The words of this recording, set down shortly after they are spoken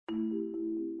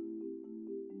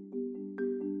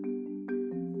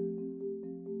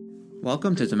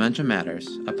Welcome to Dementia Matters,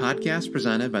 a podcast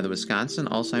presented by the Wisconsin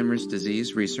Alzheimer's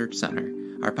Disease Research Center.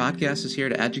 Our podcast is here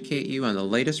to educate you on the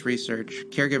latest research,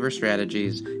 caregiver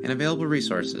strategies, and available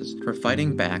resources for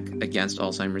fighting back against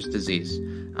Alzheimer's disease.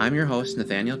 I'm your host,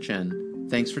 Nathaniel Chin.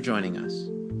 Thanks for joining us.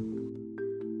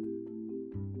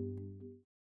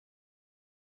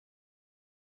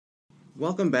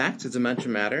 Welcome back to Dementia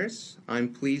Matters.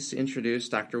 I'm pleased to introduce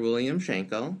Dr. William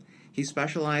Shankle. He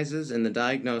specializes in the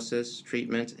diagnosis,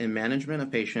 treatment, and management of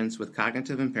patients with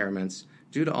cognitive impairments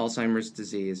due to Alzheimer's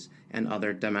disease and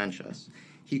other dementias.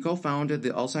 He co-founded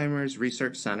the Alzheimer's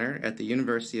Research Center at the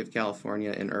University of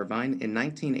California in Irvine in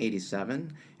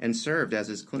 1987 and served as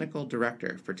his clinical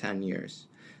director for 10 years.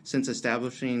 Since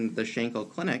establishing the Shankle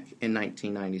Clinic in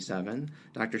 1997,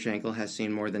 Dr. Shankle has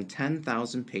seen more than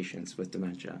 10,000 patients with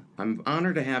dementia. I'm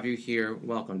honored to have you here.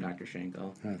 Welcome, Dr.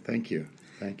 Shankle. Thank you.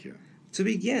 Thank you. To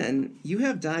begin, you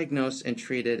have diagnosed and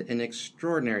treated an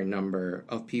extraordinary number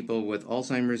of people with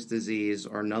Alzheimer's disease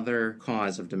or another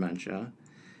cause of dementia,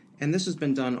 and this has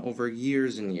been done over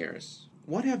years and years.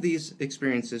 What have these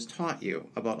experiences taught you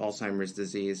about Alzheimer's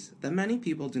disease that many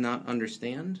people do not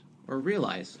understand or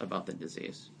realize about the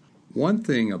disease? One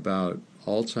thing about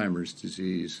Alzheimer's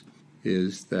disease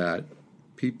is that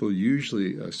people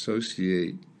usually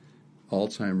associate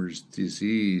Alzheimer's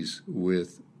disease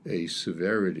with a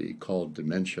severity called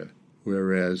dementia,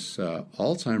 whereas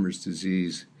Alzheimer's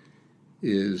disease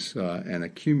is an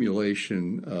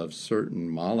accumulation of certain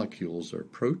molecules or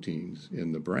proteins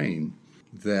in the brain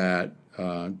that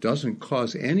doesn't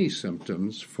cause any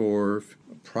symptoms for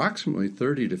approximately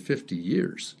 30 to 50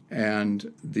 years.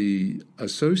 And the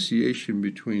association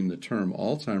between the term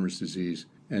Alzheimer's disease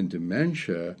and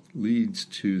dementia leads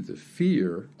to the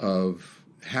fear of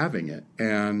having it.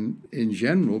 And in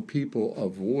general, people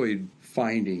avoid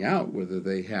finding out whether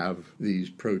they have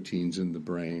these proteins in the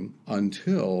brain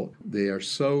until they are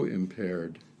so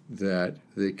impaired that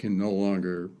they can no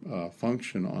longer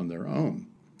function on their own.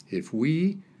 If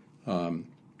we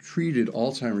treated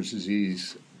Alzheimer's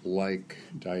disease like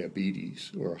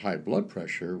diabetes or high blood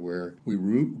pressure, where we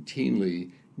routinely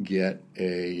get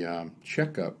a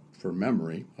checkup for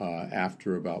memory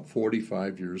after about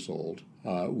 45 years old,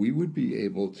 we would be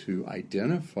able to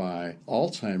identify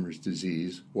Alzheimer's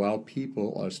disease while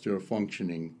people are still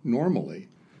functioning normally.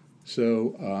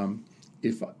 So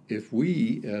if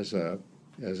we as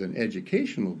an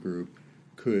educational group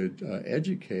could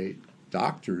educate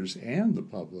doctors and the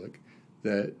public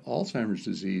that Alzheimer's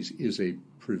disease is a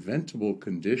preventable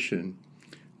condition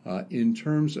in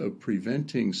terms of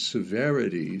preventing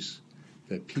severities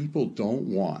that people don't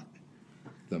want,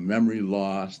 the memory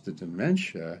loss, the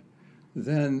dementia,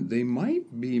 then they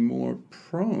might be more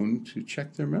prone to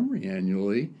check their memory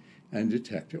annually and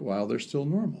detect it while they're still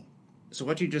normal. So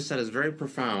what you just said is very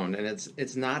profound, and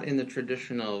it's not in the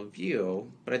traditional view,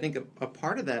 but I think a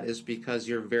part of that is because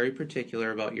you're very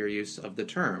particular about your use of the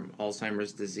term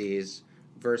Alzheimer's disease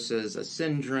versus a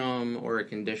syndrome or a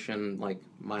condition like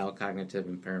mild cognitive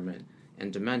impairment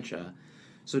and dementia.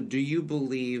 So do you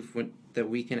believe that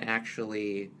we can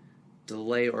actually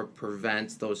delay or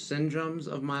prevent those syndromes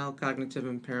of mild cognitive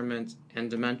impairment and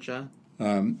dementia?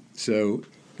 So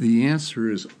the answer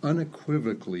is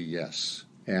unequivocally yes.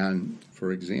 And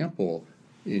for example,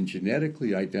 in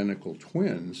genetically identical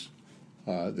twins,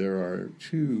 there are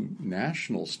two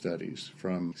national studies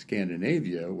from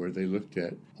Scandinavia where they looked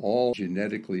at all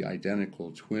genetically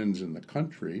identical twins in the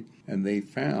country, and they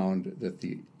found that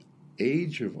the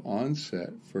age of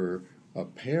onset for a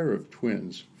pair of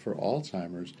twins for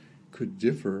Alzheimer's could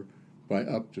differ by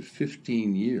up to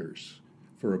 15 years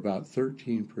for about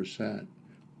 13%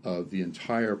 of the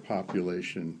entire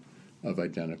population of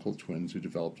identical twins who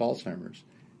developed Alzheimer's.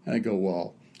 And I go,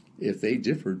 well, if they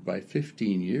differed by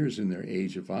 15 years in their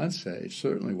age of onset, it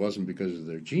certainly wasn't because of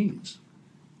their genes.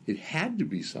 It had to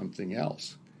be something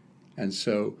else. And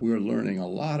so we're learning a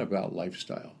lot about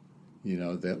lifestyle,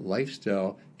 that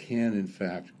lifestyle can, in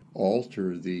fact,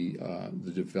 alter the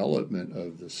development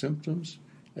of the symptoms.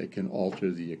 It can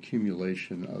alter the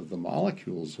accumulation of the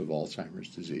molecules of Alzheimer's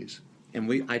disease.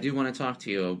 And I do want to talk to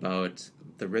you about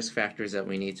the risk factors that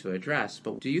we need to address,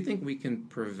 but do you think we can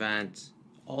prevent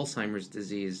Alzheimer's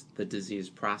disease, the disease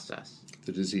process?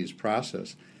 The disease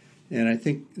process. And I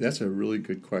think that's a really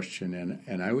good question.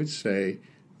 And I would say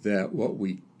that what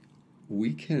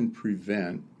we can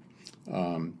prevent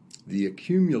the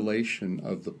accumulation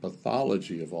of the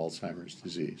pathology of Alzheimer's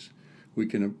disease. We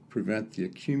can prevent the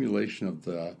accumulation of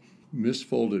the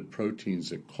misfolded proteins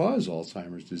that cause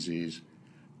Alzheimer's disease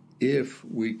if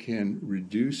we can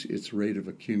reduce its rate of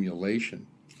accumulation.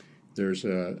 There's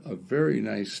a very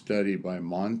nice study by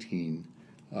Montine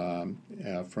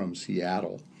from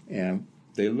Seattle. And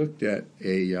they looked at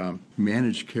a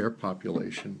managed care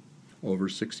population over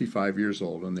 65 years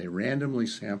old, and they randomly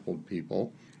sampled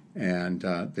people, and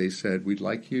they said, we'd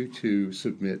like you to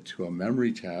submit to a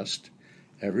memory test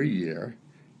every year,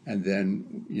 and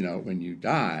then, when you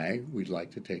die, we'd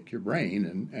like to take your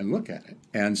brain and look at it.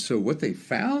 And so what they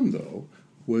found, though,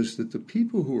 was that the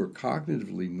people who were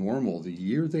cognitively normal the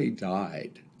year they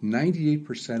died,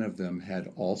 98% of them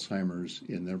had Alzheimer's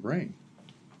in their brain.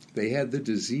 They had the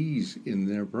disease in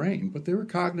their brain, but they were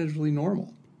cognitively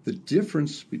normal. The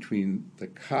difference between the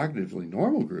cognitively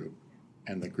normal group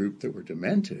and the group that were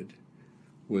demented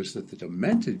was that the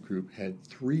demented group had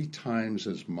 3 times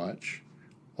as much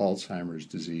Alzheimer's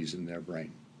disease in their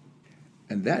brain.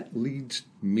 And that leads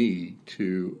me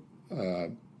to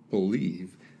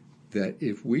believe that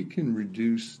if we can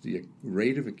reduce the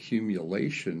rate of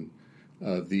accumulation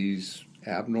of these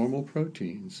abnormal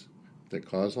proteins that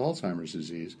cause Alzheimer's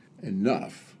disease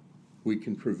enough, we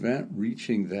can prevent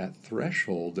reaching that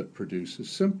threshold that produces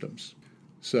symptoms.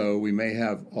 So we may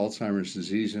have Alzheimer's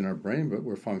disease in our brain, but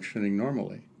we're functioning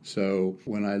normally. So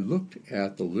when I looked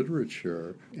at the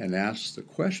literature and asked the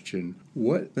question,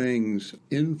 what things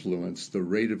influence the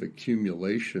rate of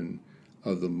accumulation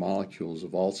of the molecules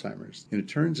of Alzheimer's? And it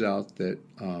turns out that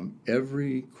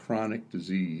every chronic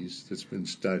disease that's been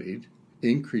studied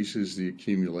increases the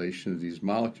accumulation of these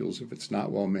molecules if it's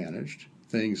not well managed.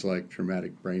 Things like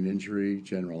traumatic brain injury,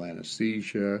 general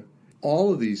anesthesia,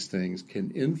 all of these things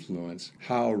can influence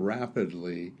how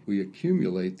rapidly we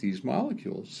accumulate these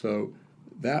molecules. So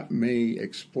that may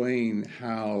explain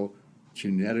how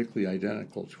genetically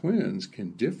identical twins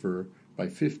can differ by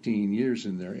 15 years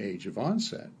in their age of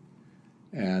onset.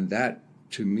 And that,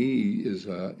 to me, is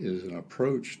an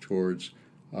approach towards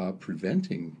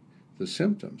preventing the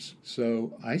symptoms.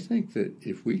 So I think that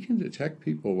if we can detect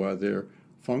people while they're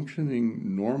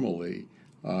functioning normally,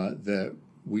 that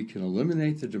we can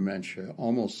eliminate the dementia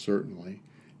almost certainly.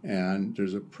 And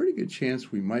there's a pretty good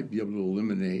chance we might be able to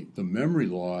eliminate the memory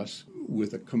loss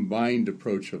with a combined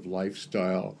approach of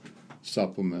lifestyle,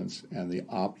 supplements, and the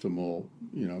optimal,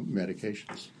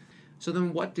 medications. So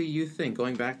then what do you think,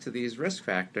 going back to these risk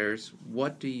factors,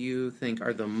 what do you think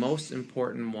are the most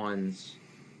important ones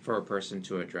for a person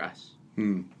to address?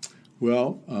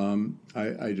 Well,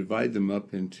 I divide them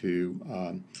up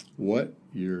into what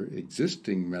your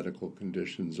existing medical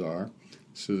conditions are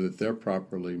so that they're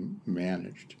properly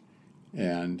managed.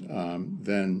 And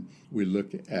then we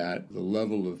look at the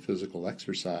level of physical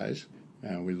exercise,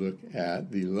 and we look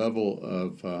at the level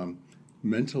of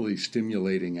mentally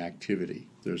stimulating activity.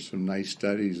 There's some nice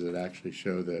studies that actually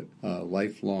show that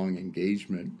lifelong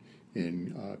engagement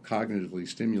in cognitively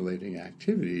stimulating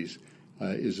activities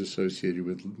is associated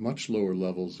with much lower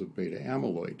levels of beta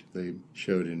amyloid. They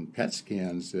showed in PET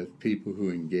scans that people who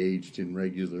engaged in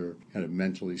regular kind of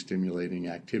mentally stimulating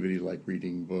activity like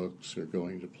reading books or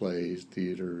going to plays,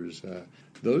 theaters,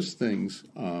 those things,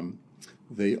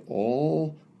 they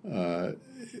all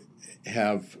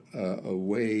have a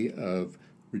way of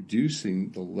reducing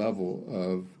the level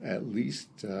of at least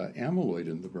amyloid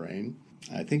in the brain.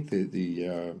 I think that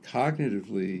the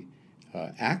cognitively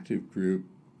active group,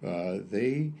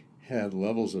 they had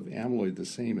levels of amyloid the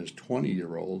same as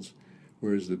 20-year-olds,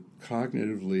 whereas the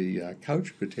cognitively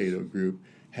couch potato group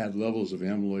had levels of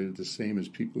amyloid the same as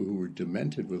people who were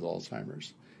demented with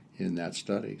Alzheimer's in that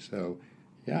study. So,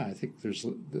 yeah, I think there's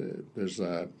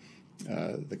the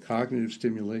cognitive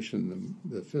stimulation,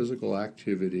 the physical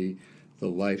activity, the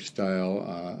lifestyle.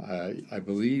 I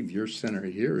believe your center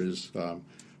here is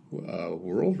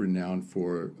world-renowned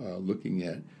for looking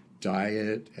at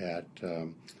diet, at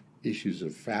issues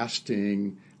of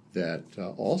fasting that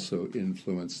also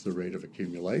influence the rate of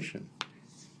accumulation.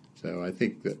 So I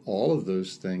think that all of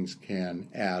those things can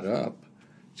add up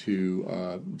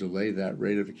to delay that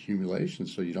rate of accumulation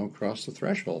so you don't cross the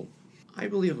threshold. I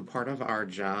believe a part of our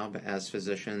job as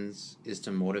physicians is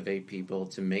to motivate people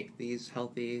to make these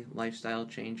healthy lifestyle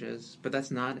changes, but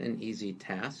that's not an easy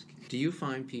task. Do you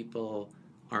find people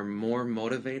are more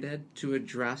motivated to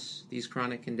address these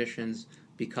chronic conditions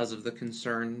because of the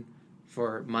concern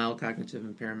for mild cognitive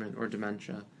impairment or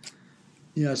dementia?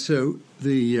 Yeah, so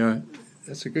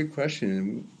that's a good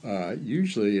question.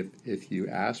 Usually if you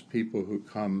ask people who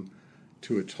come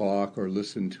to a talk or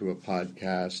listen to a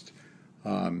podcast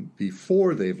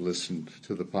before they've listened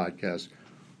to the podcast,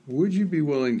 would you be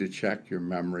willing to check your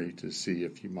memory to see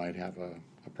if you might have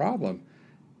a problem?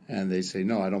 And they say,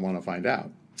 no, I don't want to find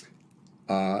out.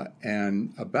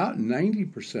 And about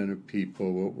 90% of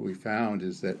people, what we found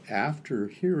is that after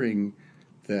hearing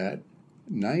that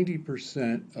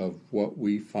 90% of what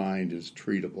we find is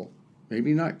treatable,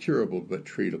 maybe not curable, but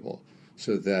treatable,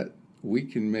 so that we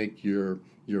can make your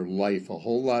life a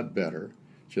whole lot better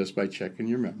just by checking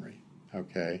your memory,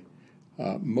 okay?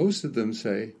 Most of them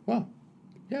say, well,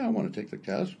 yeah, I want to take the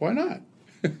test. Why not?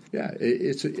 Yeah,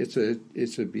 it's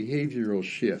a behavioral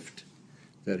shift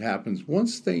that happens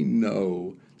once they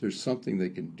know there's something they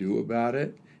can do about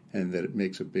it and that it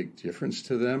makes a big difference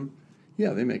to them.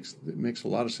 Yeah, it makes a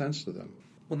lot of sense to them.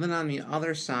 Well, then on the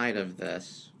other side of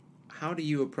this, how do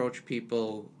you approach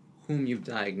people whom you've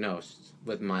diagnosed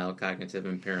with mild cognitive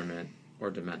impairment or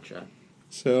dementia?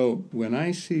 So when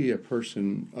I see a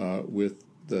person with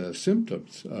the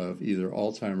symptoms of either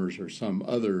Alzheimer's or some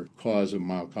other cause of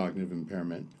mild cognitive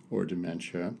impairment or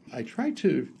dementia, I try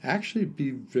to actually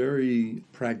be very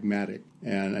pragmatic.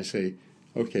 And I say,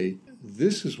 okay,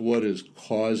 this is what is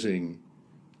causing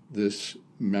this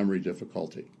memory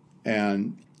difficulty.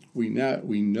 And we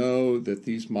know that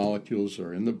these molecules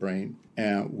are in the brain,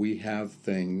 and we have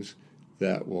things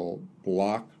that will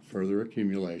block further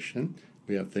accumulation.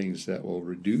 We have things that will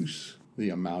reduce the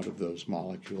amount of those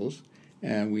molecules.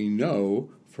 And we know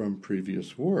from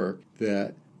previous work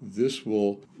that this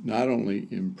will not only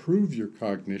improve your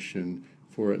cognition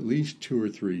for at least 2 or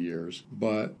 3 years,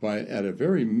 but at a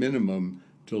very minimum,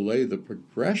 delay the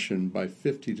progression by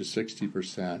 50 to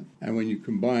 60%. And when you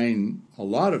combine a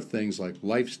lot of things like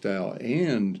lifestyle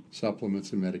and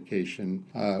supplements and medication,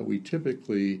 we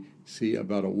typically see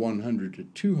about a 100 to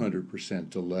 200%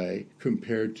 delay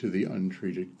compared to the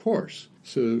untreated course.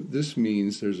 So this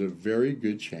means there's a very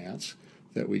good chance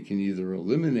that we can either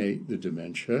eliminate the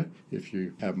dementia if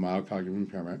you have mild cognitive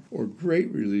impairment or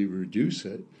greatly reduce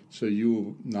it so you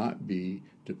will not be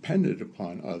dependent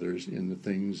upon others in the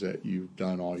things that you've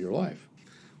done all your life.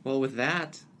 Well, with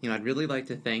that, I'd really like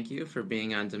to thank you for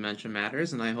being on Dementia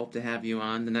Matters, and I hope to have you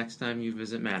on the next time you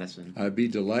visit Madison. I'd be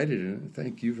delighted, and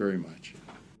thank you very much.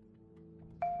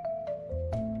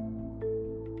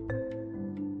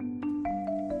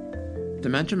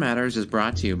 Dementia Matters is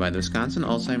brought to you by the Wisconsin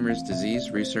Alzheimer's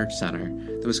Disease Research Center.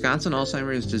 The Wisconsin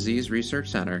Alzheimer's Disease Research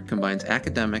Center combines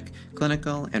academic,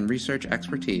 clinical, and research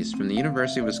expertise from the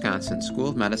University of Wisconsin School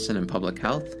of Medicine and Public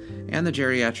Health and the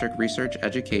Geriatric Research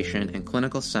Education and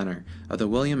Clinical Center of the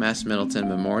William S. Middleton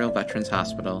Memorial Veterans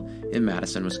Hospital in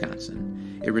Madison,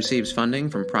 Wisconsin. It receives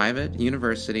funding from private,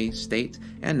 university, state,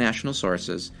 and national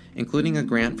sources, including a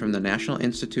grant from the National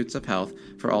Institutes of Health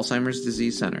for Alzheimer's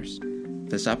Disease Centers.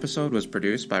 This episode was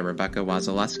produced by Rebecca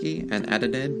Wazaleski and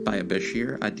edited by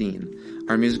Bashir Adine.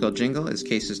 Our musical jingle is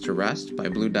Cases to Rest by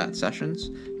Blue Dot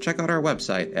Sessions. Check out our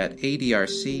website at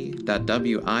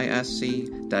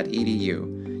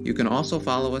adrc.wisc.edu. You can also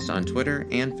follow us on Twitter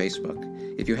and Facebook.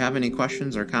 If you have any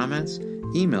questions or comments,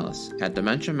 email us at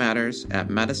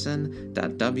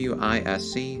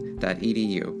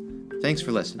dementiamatters@medicine.wisc.edu. Thanks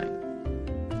for listening.